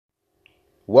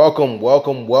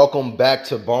Welcome back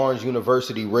to Barnes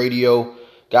University Radio.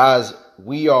 Guys,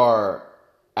 we are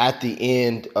at the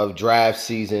end of draft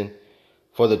season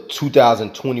for the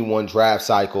 2021 draft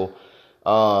cycle.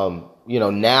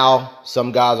 Now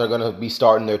some guys are going to be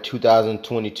starting their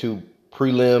 2022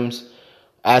 prelims.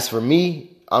 As for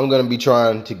me, I'm going to be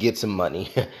trying to get some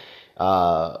money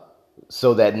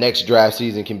so that next draft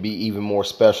season can be even more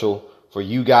special for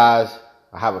you guys.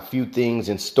 I have a few things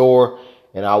in store,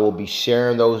 and I will be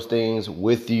sharing those things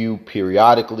with you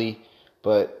periodically.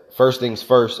 But first things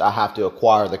first, I have to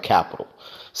acquire the capital.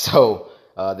 So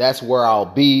that's where I'll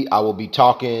be. I will be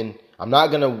talking. I'm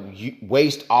not going to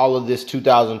waste all of this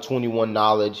 2021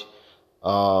 knowledge.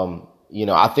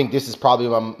 I think this is probably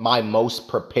my most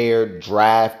prepared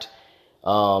draft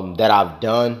that I've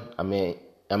done. I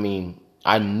mean,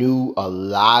 I knew a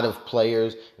lot of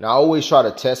players, and I always try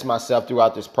to test myself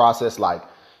throughout this process. Like,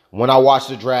 when I watched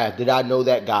the draft, did I know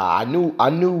that guy? I knew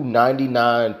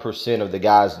 99% of the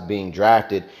guys being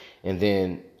drafted, and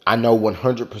then I know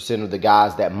 100% of the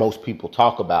guys that most people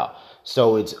talk about.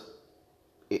 So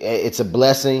it's a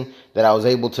blessing that I was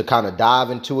able to kind of dive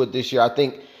into it this year. I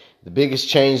think the biggest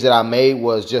change that I made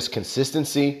was just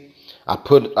consistency. I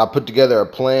put together a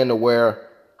plan to where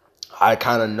I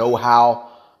kind of know how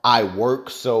I work,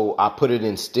 so I put it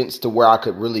in stints to where I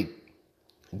could really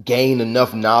gain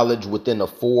enough knowledge within a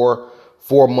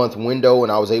four-month window, and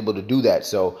I was able to do that.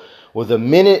 So with a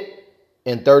minute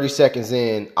and 30 seconds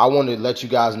in, I wanted to let you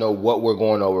guys know what we're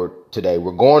going over today.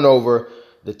 We're going over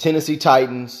the Tennessee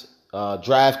Titans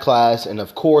draft class, and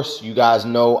of course, you guys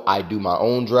know I do my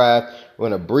own draft. We're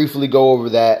going to briefly go over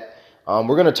that.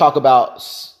 We're going to talk about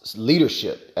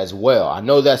leadership as well. I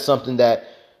know that's something that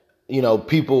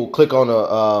people click on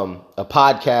a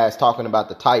podcast talking about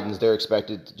the Titans. They're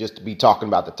expected just to be talking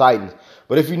about the Titans.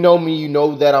 But if you know me, you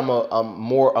know that I'm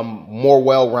more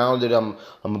well-rounded. I'm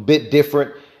a bit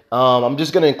different. I'm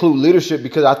just going to include leadership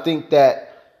because I think that,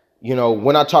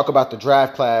 when I talk about the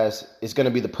draft class, it's going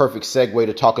to be the perfect segue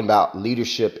to talking about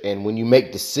leadership. And when you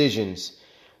make decisions,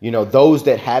 those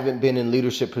that haven't been in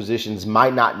leadership positions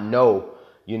might not know,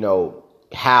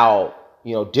 how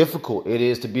difficult it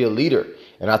is to be a leader.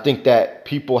 And I think that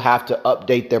people have to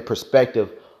update their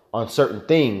perspective on certain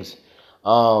things.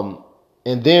 And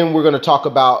then we're going to talk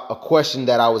about a question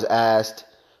that I was asked,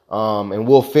 and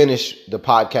we'll finish the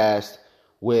podcast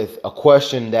with a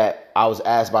question that I was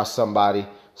asked by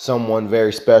someone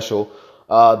very special,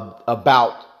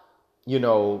 about,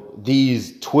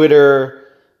 these Twitter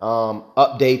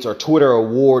updates or Twitter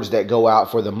awards that go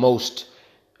out for the most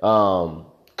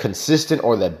consistent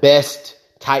or the best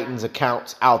Titans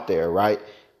accounts out there, right?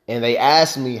 And they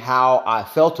asked me how I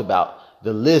felt about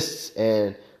the lists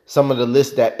and some of the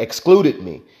lists that excluded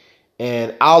me.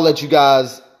 And I'll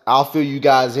fill you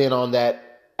guys in on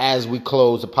that as we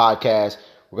close the podcast.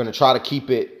 We're going to try to keep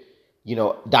it,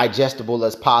 digestible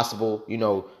as possible,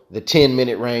 the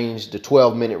 10-minute range, the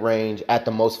 12-minute range, at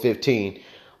the most 15.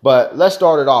 But let's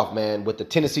start it off, man, with the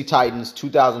Tennessee Titans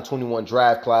 2021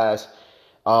 draft class.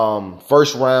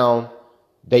 First round,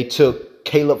 they took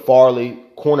Caleb Farley,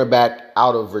 cornerback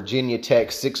out of Virginia Tech,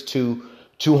 6'2",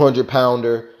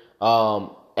 200-pounder,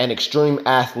 an extreme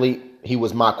athlete. He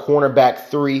was my cornerback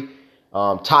 3,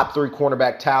 top 3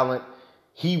 cornerback talent.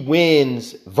 He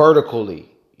wins vertically.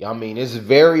 I mean, it's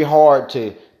very hard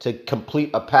to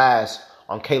complete a pass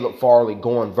on Caleb Farley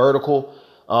going vertical.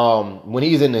 When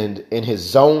he's in his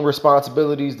zone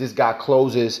responsibilities, this guy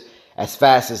closes as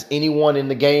fast as anyone in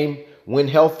the game when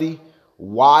healthy.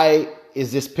 Why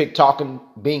is this pick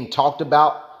being talked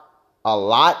about a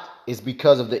lot? Is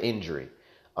because of the injury.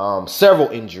 Several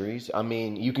injuries. I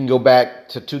mean, you can go back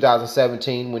to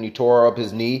 2017 when he tore up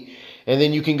his knee, and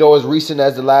then you can go as recent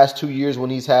as the last 2 years when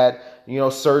he's had,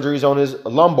 surgeries on his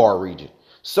lumbar region.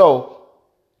 So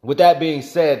with that being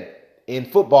said, in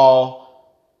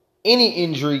football, any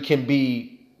injury can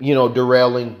be,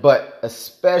 derailing, but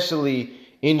especially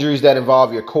injuries that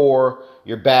involve your core,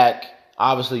 your back,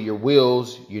 obviously your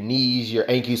wheels, your knees, your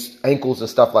ankles and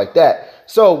stuff like that.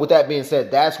 So with that being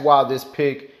said, that's why this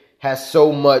pick has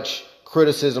so much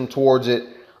criticism towards it,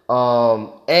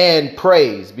 and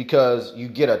praise, because you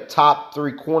get a top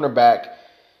 3 cornerback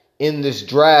in this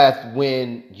draft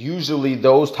when usually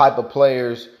those type of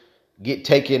players get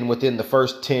taken within the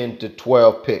first 10 to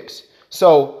 12 picks.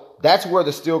 So that's where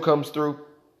the steal comes through.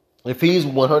 If he's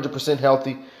 100%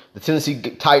 healthy, the Tennessee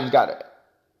Titans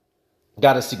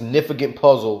got a significant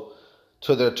puzzle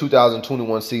to their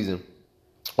 2021 season,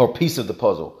 or piece of the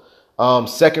puzzle.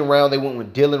 Second round, they went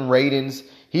with Dylan Radins.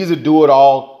 He's a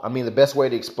do-it-all. I mean, the best way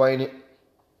to explain it,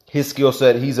 his skill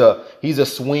set, he's a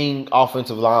swing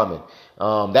offensive lineman.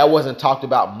 That wasn't talked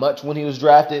about much when he was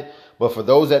drafted. But for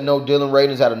those that know Dylan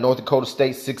Radins out of North Dakota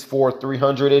State, 6'4",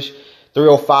 300-ish,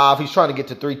 305. He's trying to get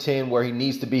to 310 where he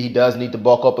needs to be. He does need to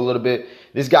bulk up a little bit.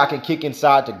 This guy can kick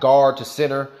inside to guard, to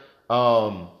center.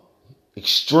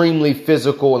 Extremely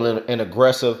physical and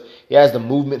aggressive. He has the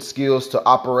movement skills to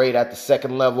operate at the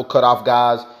second level, cut off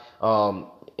guys,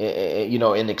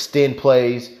 and extend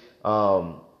plays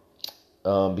because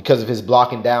of his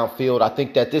blocking downfield. I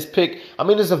think that this pick,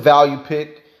 it's a value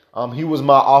pick. He was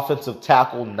my offensive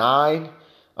tackle 9.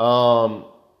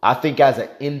 I think as an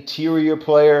interior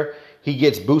player, he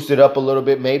gets boosted up a little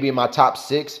bit, maybe in my top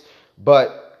 6.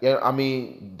 But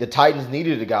the Titans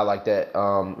needed a guy like that.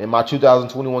 In my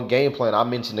 2021 game plan, I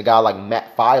mentioned a guy like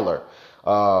Matt Filer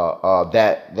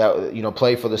that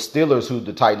played for the Steelers, who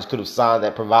the Titans could have signed,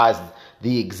 that provides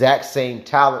the exact same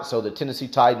talent. So the Tennessee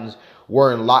Titans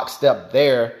were in lockstep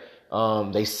there.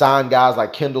 They signed guys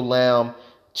like Kendall Lamb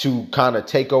to kind of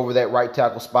take over that right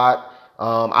tackle spot.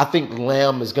 I think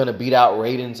Lamb is going to beat out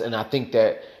Radins, and I think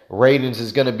that Radins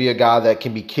is going to be a guy that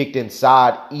can be kicked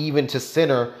inside, even to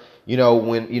center,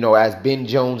 when, as Ben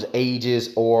Jones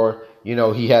ages or,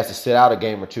 he has to sit out a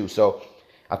game or two. So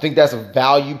I think that's a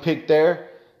value pick there.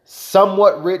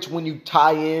 Somewhat rich when you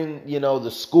tie in,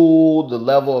 the school, the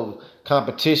level of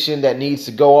competition that needs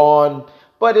to go on,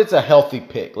 but it's a healthy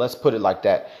pick. Let's put it like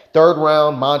that. 3rd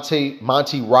round,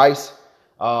 Monty Rice,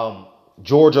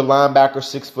 Georgia linebacker,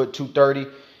 6', 230.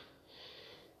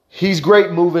 He's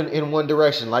great moving in one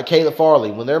direction, like Caleb Farley.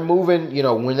 When they're moving,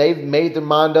 when they've made their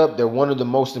mind up, they're one of the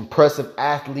most impressive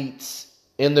athletes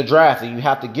in the draft, and you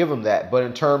have to give them that. But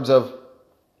in terms of,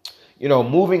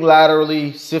 moving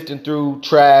laterally, sifting through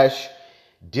trash,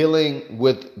 dealing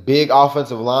with big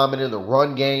offensive linemen in the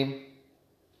run game,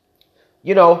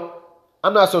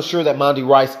 I'm not so sure that Monty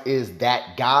Rice is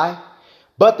that guy.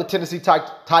 But the Tennessee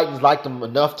Titans liked him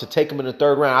enough to take him in the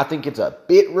 3rd round. I think it's a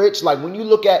bit rich. Like when you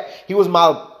look at, he was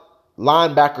my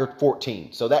linebacker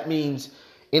 14. So that means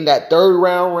in that 3rd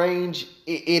round range,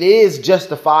 it is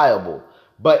justifiable.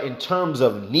 But in terms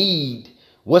of need,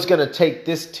 what's going to take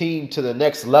this team to the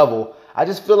next level, I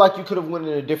just feel like you could have went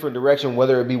in a different direction,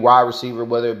 whether it be wide receiver,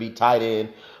 whether it be tight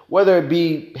end, whether it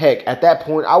be, heck, at that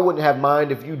point, I wouldn't have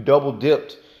mind if you double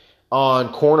dipped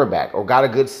on cornerback or got a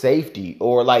good safety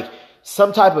or like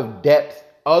some type of depth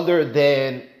other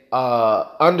than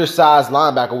undersized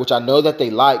linebacker, which I know that they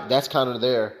like. That's kind of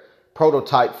their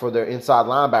prototype for their inside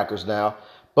linebackers now.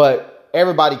 But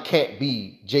everybody can't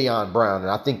be Jayon Brown,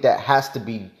 and I think that has to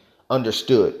be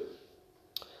understood.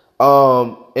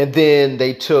 And then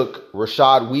they took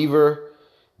Rashad Weaver,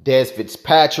 Dez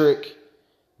Fitzpatrick,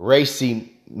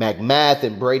 Racey McMath,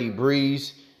 and Brady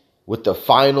Breeze with the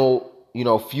final,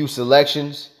 few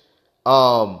selections.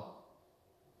 And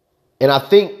I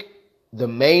think the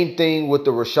main thing with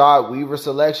the Rashad Weaver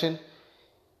selection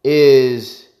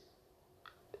is,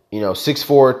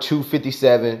 6'4",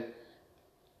 257,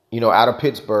 out of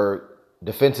Pittsburgh,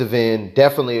 defensive end,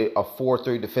 definitely a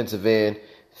 4-3 defensive end,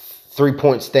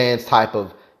 3-point stance type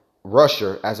of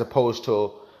rusher as opposed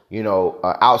to,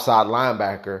 outside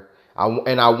linebacker.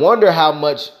 I wonder how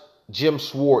much Jim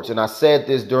Schwartz, and I said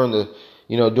this during the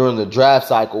draft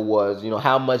cycle, was,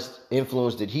 how much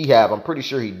influence did he have? I'm pretty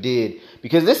sure he did,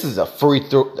 because this is a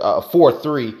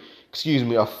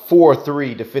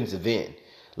 4-3 defensive end.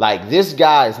 Like, this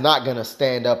guy is not going to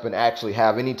stand up and actually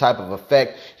have any type of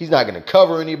effect. He's not going to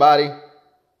cover anybody.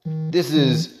 This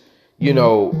is,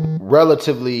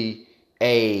 relatively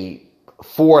a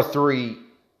 4-3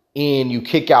 in, you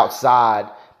kick outside,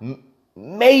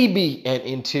 maybe an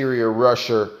interior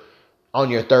rusher on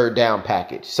your 3rd down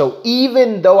package. So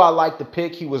even though I like the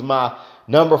pick, he was my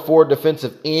number 4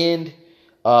 defensive end,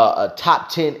 a top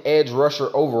 10 edge rusher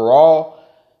overall.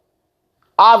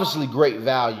 Obviously great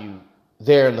value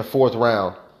there in the 4th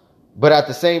round. But at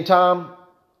the same time,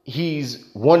 he's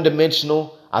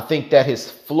one-dimensional. I think that his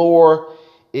floor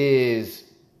is,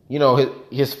 he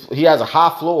has a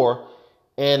high floor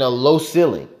and a low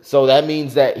ceiling. So that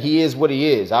means that he is what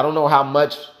he is. I don't know how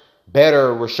much better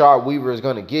Rashad Weaver is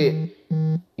going to get,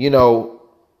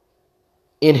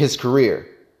 in his career.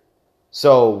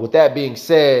 So with that being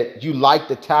said, you like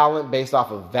the talent based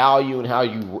off of value and how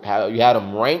you had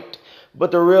him ranked.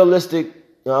 But the realistic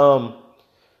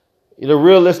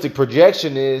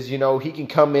projection is, he can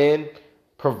come in,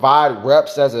 provide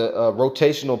reps as a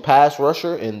rotational pass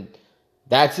rusher, and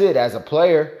that's it as a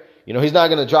player. He's not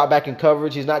going to drop back in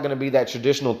coverage. He's not going to be that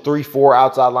traditional 3-4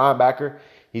 outside linebacker.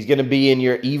 He's going to be in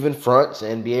your even fronts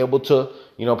and be able to,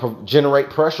 generate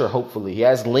pressure, hopefully. He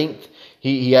has length.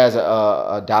 He has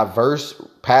a diverse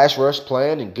pass rush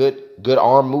plan and good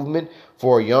arm movement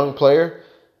for a young player.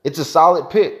 It's a solid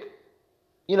pick.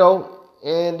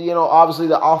 obviously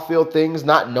the off-field things,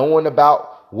 not knowing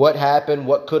about what happened,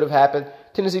 what could have happened.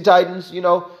 Tennessee Titans,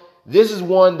 this is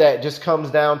one that just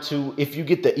comes down to if you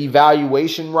get the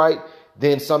evaluation right,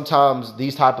 then sometimes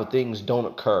these type of things don't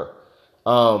occur.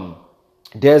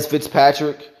 Dez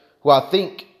Fitzpatrick, who I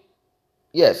think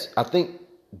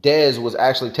Dez was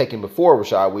actually taken before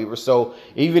Rashad Weaver. So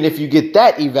even if you get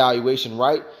that evaluation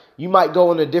right, you might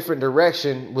go in a different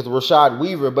direction with Rashad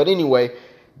Weaver. But anyway,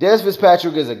 Dez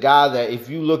Fitzpatrick is a guy that if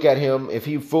you look at him, if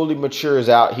he fully matures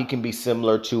out, he can be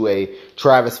similar to a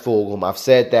Travis Fulgham. I've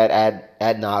said that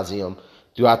ad nauseum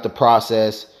throughout the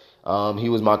process. He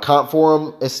was my comp for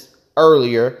him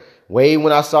earlier, way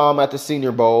when I saw him at the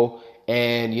Senior Bowl.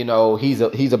 And,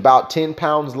 he's about 10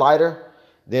 pounds lighter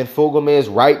than Fulgham is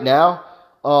right now.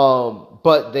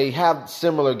 But they have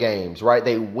similar games, right?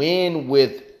 They win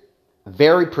with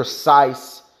very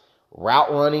precise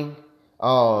route running.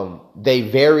 They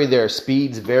vary their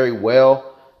speeds very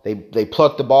well. They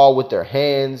pluck the ball with their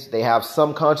hands. They have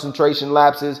some concentration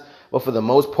lapses, but for the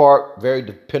most part, very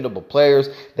dependable players.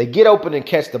 They get open and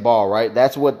catch the ball, right?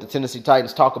 That's what the Tennessee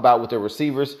Titans talk about with their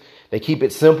receivers. They keep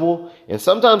it simple, and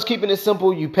sometimes keeping it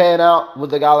simple, you pan out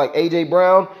with a guy like A.J.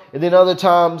 Brown, and then other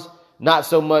times, not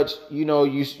so much.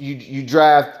 You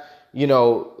draft,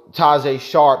 Tajay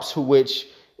Sharps, which,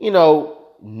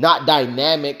 not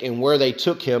dynamic in where they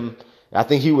took him. I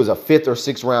think he was a 5th or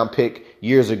 6th round pick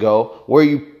years ago. Where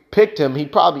you picked him, he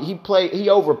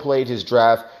overplayed his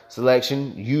draft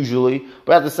selection usually.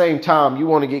 But at the same time, you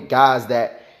want to get guys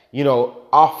that,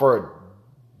 offer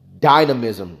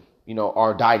dynamism,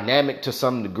 are dynamic to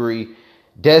some degree.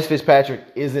 Dez Fitzpatrick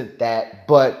isn't that,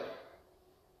 but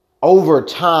over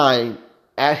time,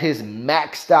 at his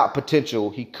maxed out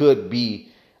potential, he could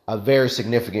be a very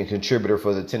significant contributor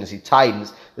for the Tennessee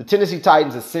Titans. The Tennessee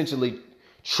Titans essentially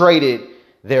traded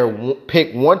their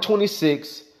pick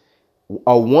 126,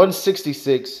 a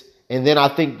 166, and then I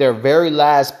think their very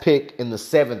last pick in the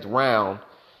 7th round.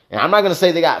 And I'm not going to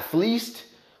say they got fleeced,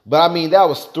 but I mean, that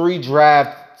was 3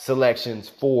 draft selections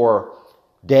for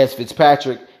Dez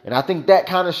Fitzpatrick. And I think that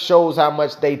kind of shows how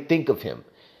much they think of him.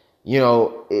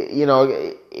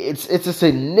 It's a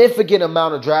significant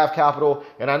amount of draft capital.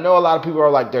 And I know a lot of people are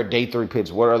like, they're day 3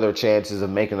 picks. What are their chances of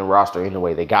making the roster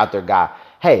anyway? They got their guy.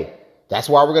 Hey, that's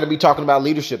why we're going to be talking about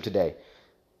leadership today.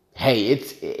 Hey,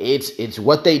 it's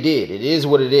what they did. It is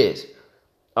what it is.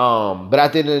 But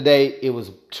at the end of the day, it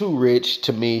was too rich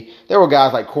to me. There were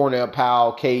guys like Cornell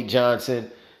Powell, Cade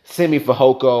Johnson, Simi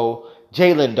Fehoko,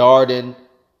 Jalen Darden,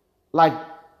 like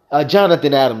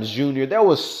Jonathan Adams Jr. There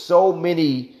was so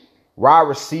many wide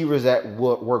receivers that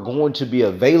were going to be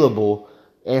available.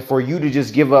 And for you to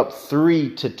just give up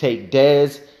 3 to take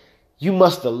Dez, you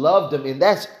must have loved him. And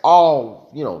that's all,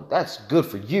 that's good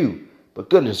for you. But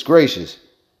goodness gracious.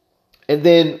 And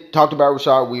then talked about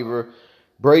Rashad Weaver,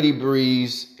 Brady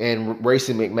Breeze, and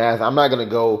Racing McMath. I'm not going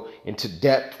to go into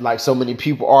depth like so many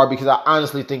people are because I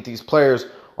honestly think these players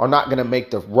are not going to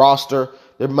make the roster.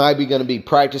 There might be going to be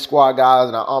practice squad guys,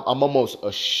 and I'm almost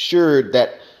assured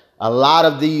that a lot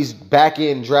of these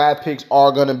back-end draft picks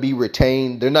are going to be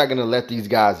retained. They're not going to let these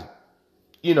guys,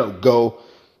 go.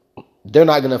 They're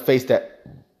not going to face that.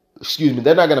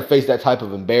 They're not going to face that type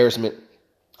of embarrassment.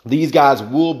 These guys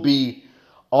will be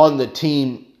on the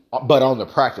team, but on the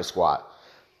practice squad.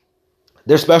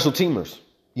 They're special teamers.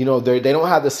 They don't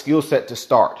have the skill set to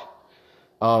start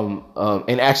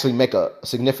and actually make a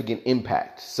significant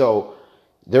impact. So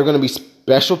they're going to be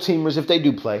special teamers if they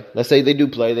do play. Let's say they do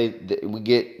play. We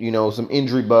get, some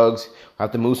injury bugs.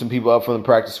 Have to move some people up from the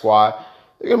practice squad.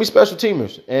 They're going to be special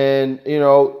teamers. And,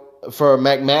 for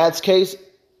McMahon's case,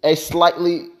 a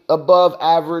slightly above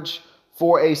average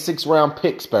for a 6th round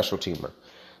pick special teamer.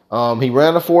 He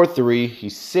ran a 4.3.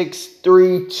 He's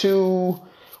 6'3",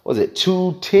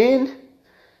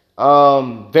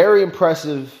 210? Very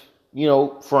impressive,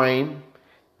 frame.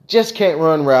 Just can't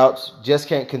run routes. Just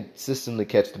can't consistently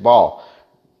catch the ball.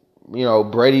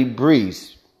 Brady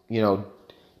Breeze,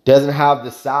 doesn't have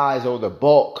the size or the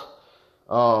bulk,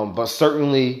 but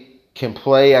certainly can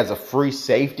play as a free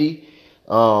safety.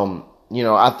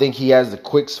 I think he has the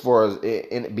quicks for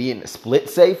being a split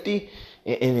safety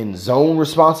and in zone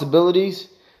responsibilities.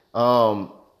 He's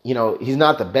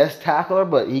not the best tackler,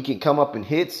 but he can come up and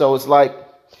hit. So it's like,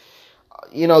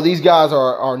 these guys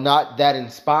are not that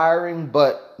inspiring,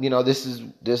 but, this is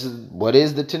what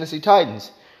is the Tennessee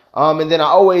Titans. And then I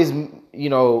always,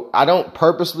 I don't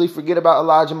purposely forget about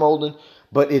Elijah Molden,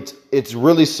 but it's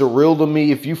really surreal to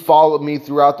me. If you followed me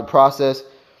throughout the process,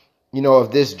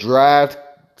 of this draft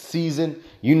season,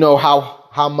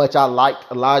 how much I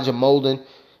liked Elijah Molden.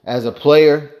 as a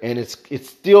player, and it's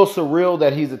still surreal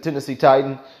that he's a Tennessee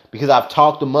Titan because I've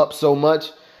talked him up so much.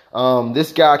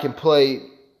 This guy can play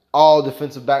all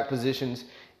defensive back positions,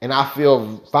 and I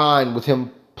feel fine with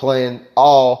him playing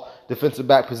all defensive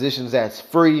back positions. That's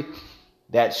free,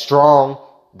 that's strong,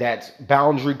 that's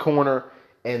boundary corner,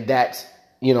 and that's,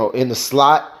 in the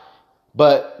slot.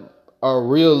 But a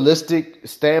realistic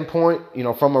standpoint,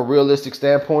 from a realistic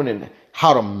standpoint and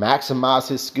how to maximize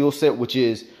his skill set, which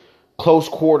is close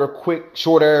quarter, quick,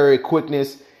 short area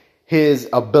quickness, his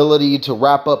ability to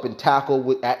wrap up and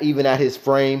tackle even at his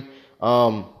frame,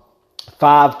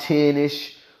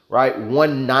 5'10-ish, right?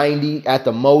 190 at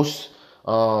the most.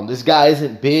 This guy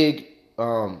isn't big.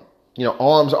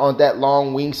 Arms aren't that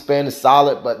long. Wingspan is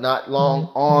solid, but not long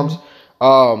arms.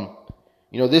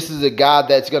 This is a guy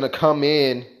that's going to come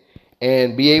in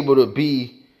and be able to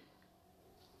be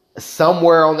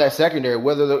somewhere on that secondary,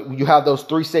 whether you have those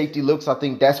 3 safety looks. I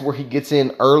think that's where he gets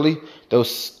in early.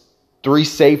 Those 3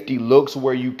 safety looks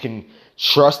where you can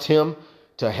trust him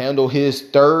to handle his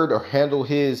third or handle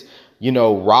his,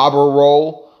 robber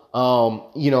role.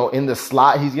 In the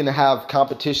slot, he's going to have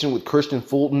competition with Christian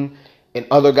Fulton and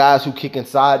other guys who kick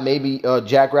inside, maybe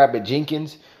Jackrabbit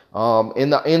Jenkins. In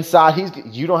the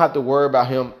inside, you don't have to worry about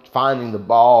him finding the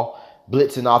ball,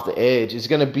 blitzing off the edge. It's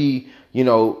going to be,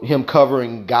 him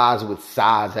covering guys with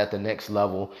size at the next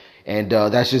level. And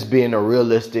that's just being a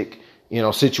realistic,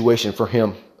 situation for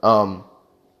him. And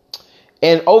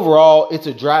overall, it's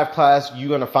a draft class. You're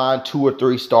going to find 2 or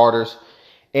 3 starters.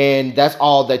 And that's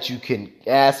all that you can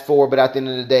ask for. But at the end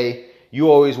of the day, you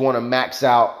always want to max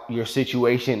out your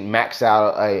situation, max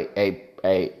out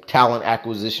a talent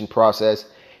acquisition process.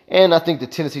 And I think the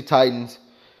Tennessee Titans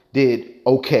did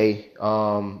okay.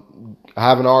 I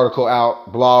have an article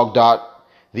out,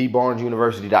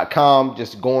 blog.thebarnesuniversity.com,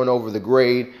 just going over the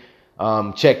grade.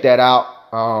 Check that out.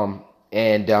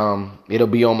 And it'll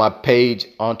be on my page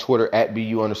on Twitter at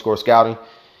 @BU_scouting.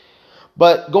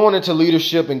 But going into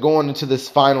leadership and going into this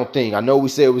final thing, I know we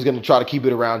said we was going to try to keep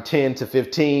it around 10 to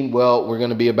 15. Well, we're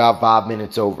going to be about 5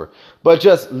 minutes over. But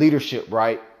just leadership,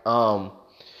 right? Talking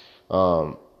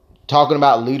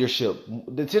about leadership,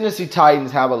 the Tennessee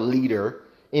Titans have a leader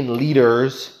in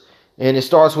leaders, and it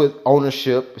starts with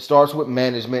ownership, it starts with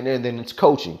management, and then it's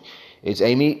coaching. It's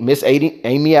Miss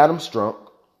Amy Adams Strunk.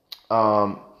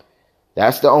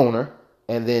 That's the owner,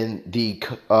 and then the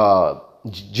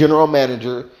general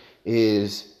manager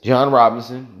is John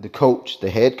Robinson. The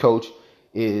head coach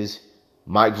is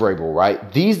Mike Vrabel,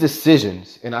 right? These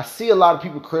decisions, and I see a lot of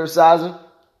people criticizing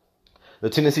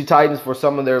the Tennessee Titans for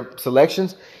some of their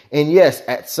selections. And yes,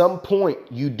 at some point,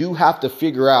 you do have to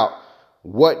figure out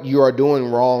what you are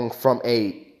doing wrong from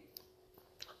a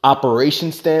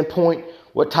operation standpoint.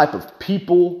 What type of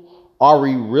people are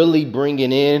we really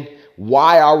bringing in?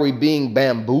 Why are we being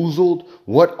bamboozled?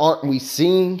 What aren't we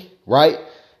seeing, right?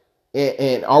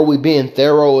 And are we being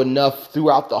thorough enough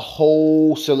throughout the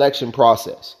whole selection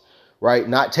process, right?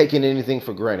 Not taking anything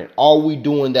for granted. Are we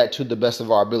doing that to the best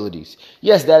of our abilities?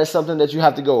 Yes, that is something that you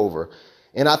have to go over.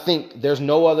 And I think there's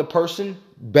no other person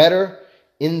better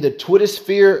in the Twitter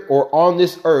sphere or on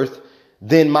this earth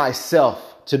than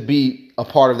myself to be a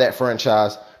part of that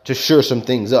franchise to shore some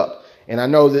things up. And I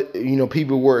know that,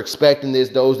 people were expecting this,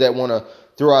 those that want to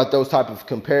throw out those type of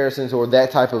comparisons or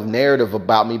that type of narrative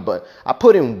about me, but I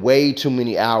put in way too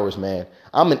many hours, man.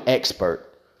 I'm an expert.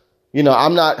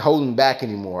 I'm not holding back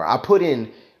anymore. I put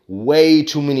in way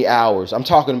too many hours. I'm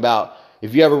talking about,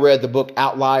 if you ever read the book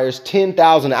Outliers,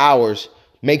 10,000 hours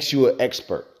makes you an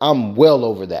expert. I'm well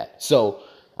over that. So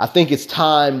I think it's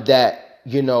time that,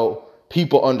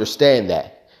 people understand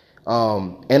that.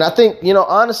 And I think,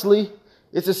 honestly,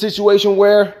 it's a situation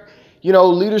where,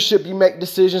 leadership, you make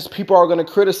decisions, people are going to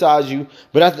criticize you.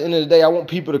 But at the end of the day, I want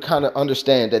people to kind of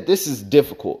understand that this is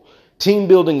difficult. Team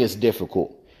building is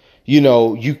difficult.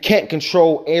 You can't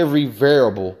control every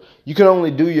variable. You can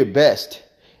only do your best.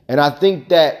 And I think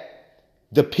that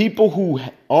the people who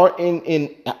aren't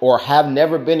in or have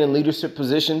never been in leadership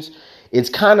positions, it's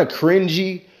kind of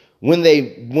cringy when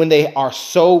they are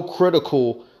so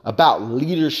critical about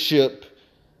leadership,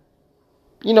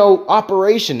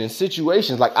 operation and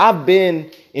situations. Like, I've been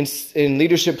in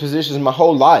leadership positions my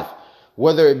whole life,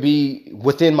 whether it be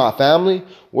within my family,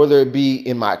 whether it be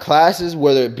in my classes,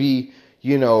 whether it be,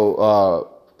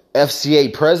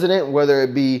 FCA president, whether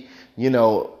it be,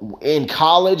 in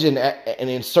college and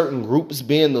in certain groups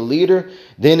being the leader,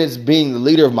 then it's being the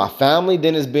leader of my family,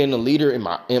 then it's being the leader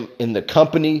in the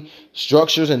company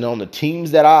structures and on the teams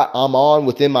that I'm on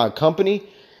within my company.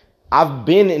 I've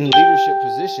been in leadership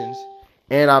positions,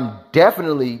 and I'm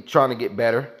definitely trying to get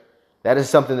better. That is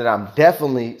something that I'm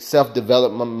definitely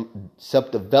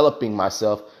self-developing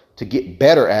myself to get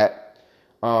better at.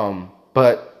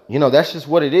 But that's just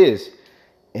what it is.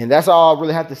 And that's all I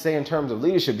really have to say in terms of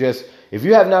leadership. Just if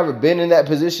you have never been in that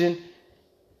position,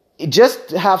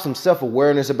 just have some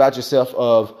self-awareness about yourself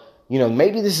of,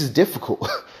 maybe this is difficult.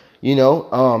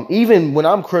 Even when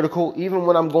I'm critical, even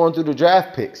when I'm going through the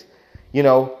draft picks,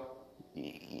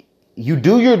 you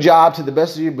do your job to the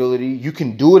best of your ability. You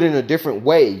can do it in a different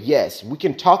way. Yes, we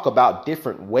can talk about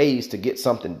different ways to get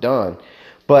something done,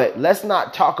 but let's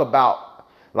not talk about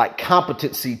like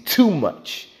competency too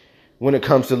much when it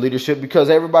comes to leadership, because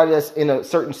everybody that's in a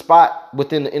certain spot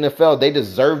within the NFL, they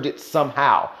deserved it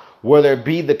somehow, whether it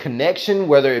be the connection,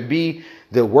 whether it be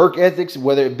the work ethics,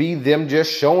 whether it be them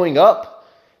just showing up.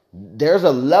 There's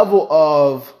a level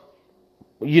of,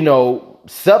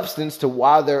 substance to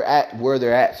why they're at where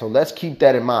they're at. So let's keep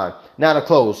that in mind. Now to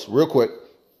close real quick.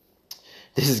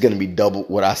 This is going to be double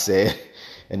what I said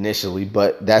initially,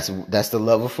 but that's the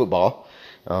love of football.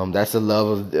 That's the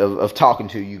love of talking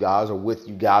to you guys or with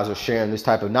you guys or sharing this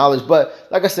type of knowledge. But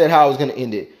like I said, how I was going to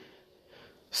end it.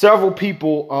 Several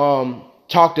people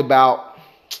talked about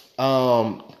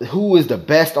who is the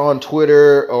best on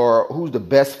Twitter or who's the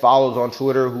best followers on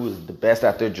Twitter, who is the best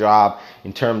at their job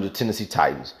in terms of Tennessee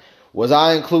Titans. Was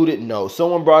I included? No.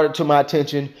 Someone brought it to my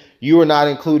attention. You were not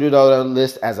included on the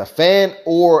list as a fan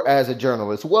or as a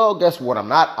journalist. Well, guess what? I'm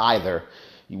not either,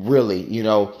 really.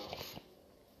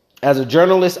 As a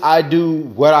journalist, I do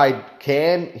what I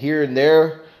can here and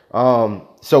there.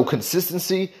 So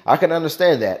consistency, I can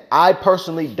understand that. I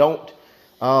personally don't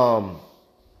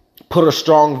put a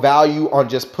strong value on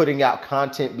just putting out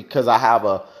content because I have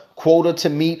a quota to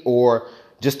meet or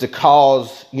just to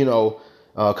cause,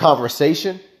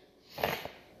 conversation.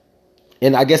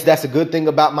 And I guess that's a good thing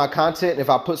about my content. If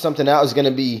I put something out, it's going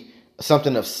to be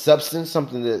something of substance,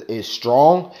 something that is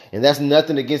strong. And that's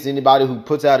nothing against anybody who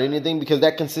puts out anything, because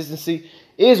that consistency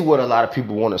is what a lot of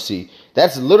people want to see.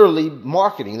 That's literally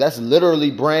marketing. That's literally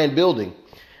brand building.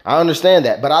 I understand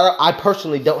that. But I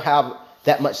personally don't have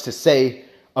that much to say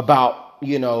about,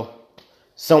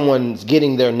 someone's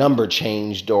getting their number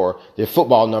changed or their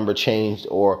football number changed.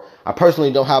 Or I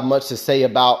personally don't have much to say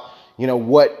about,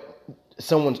 what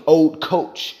someone's old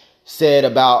coach said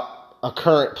about a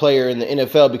current player in the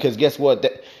NFL, because guess what?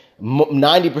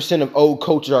 90% of old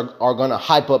coaches are going to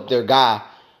hype up their guy,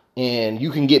 and you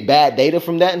can get bad data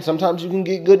from that, and sometimes you can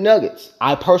get good nuggets.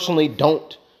 I personally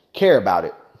don't care about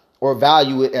it or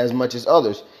value it as much as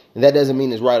others, and that doesn't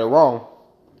mean it's right or wrong.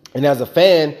 And as a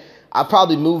fan, I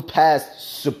probably moved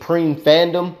past supreme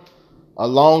fandom a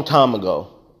long time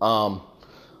ago.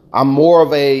 I'm more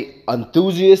of a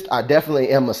enthusiast. I definitely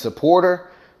am a supporter.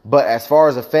 But as far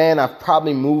as a fan, I've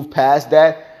probably moved past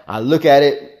that. I look at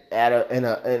it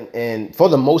and for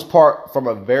the most part from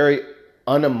a very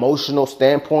unemotional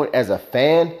standpoint as a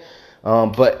fan.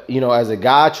 But as a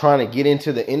guy trying to get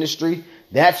into the industry,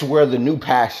 that's where the new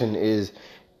passion is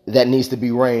that needs to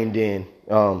be reined in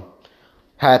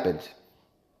happens.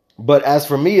 But as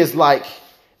for me, it's like,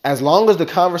 as long as the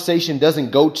conversation doesn't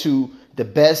go to the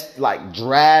best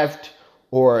draft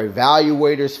or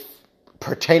evaluators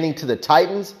pertaining to the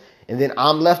Titans, and then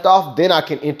I'm left off, then I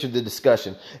can enter the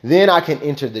discussion. Then I can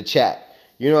enter the chat.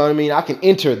 You know what I mean? I can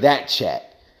enter that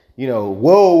chat.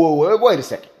 Whoa, wait a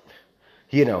second.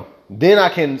 Then I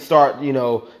can start,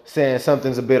 saying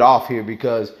something's a bit off here,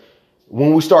 because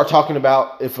when we start talking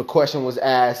about, if a question was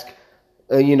asked,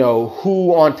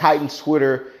 who on Titans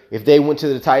Twitter, if they went to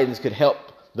the Titans, could help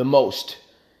the most.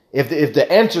 If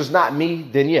the answer's not me,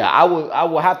 then yeah, I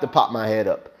will have to pop my head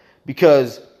up,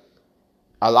 because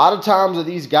a lot of times of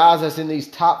these guys that's in these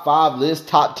top 5 lists,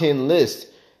 top 10 lists,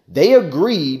 they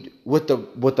agreed with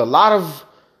a lot of,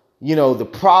 the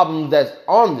problems that's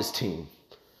on this team.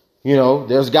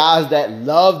 There's guys that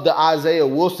love the Isaiah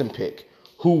Wilson pick,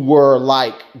 who were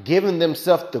giving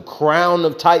themselves the crown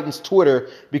of Titans Twitter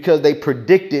because they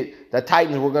predicted that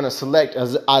Titans were going to select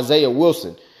Isaiah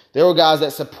Wilson. There were guys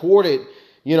that supported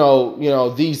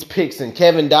these picks, and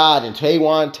Kevin Dodd and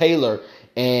Taywan Taylor,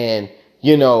 and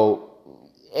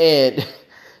and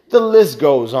the list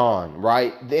goes on,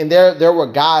 right? And there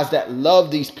were guys that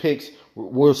loved these picks,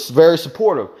 were very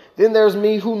supportive. Then there's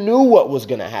me, who knew what was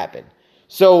going to happen.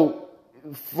 So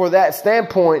for that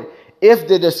standpoint, if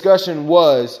the discussion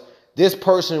was this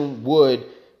person would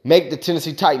make the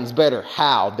Tennessee Titans better,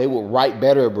 how? They would write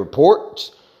better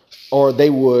reports, or they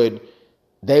would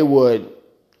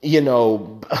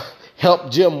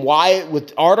help Jim Wyatt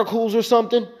with articles or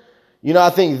something. I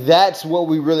think that's what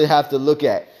we really have to look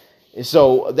at. And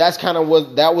so that's kind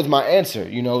of that was my answer.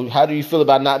 You know, how do you feel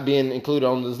about not being included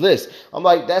on this list? I'm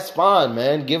like, that's fine,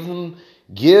 man.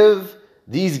 Give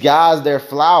these guys their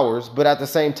flowers, but at the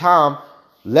same time,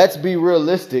 let's be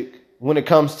realistic when it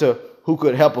comes to who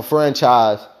could help a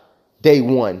franchise day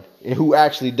one and who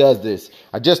actually does this.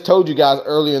 I just told you guys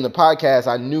earlier in the podcast,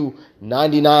 I knew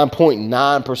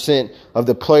 99.9% of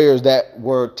the players that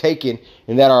were taken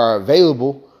and that are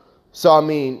available. So, I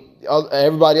mean,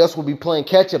 everybody else will be playing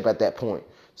catch up at that point.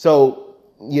 So,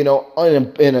 you know,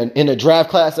 in a draft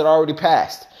class that already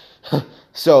passed.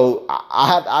 So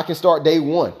I can start day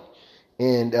one.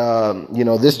 And, you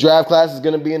know, this draft class is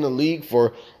going to be in the league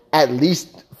for at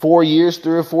least 4 years,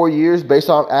 3 or 4 years based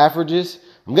on averages.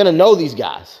 I'm going to know these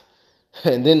guys.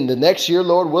 And then the next year,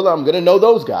 Lord willing, I'm going to know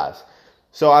those guys.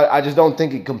 So I just don't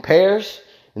think it compares.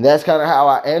 And that's kind of how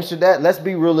I answered that. Let's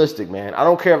be realistic, man. I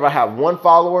don't care if I have 1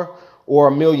 follower or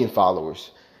 1 million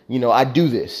followers. You know, I do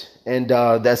this. And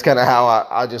that's kind of how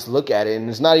I just look at it. And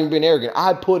it's not even being arrogant.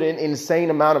 I put in an insane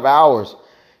amount of hours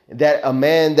that a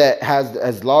man that has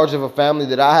as large of a family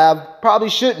that I have probably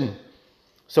shouldn't.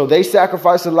 So they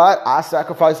sacrifice a lot. I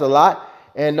sacrifice a lot.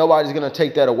 And nobody's going to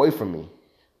take that away from me.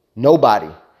 Nobody.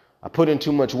 I put in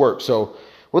too much work. So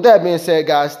with that being said,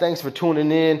 guys, thanks for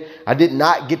tuning in. I did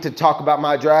not get to talk about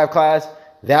my draft class.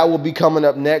 That will be coming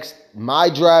up next. My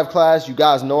draft class, you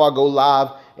guys know I go live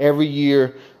every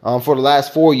year for the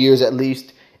last 4 years at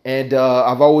least. And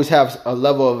I've always have a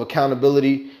level of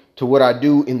accountability to what I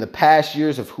do in the past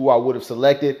years of who I would have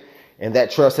selected. And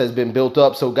that trust has been built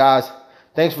up. So, guys,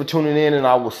 thanks for tuning in, and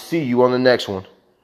I will see you on the next one.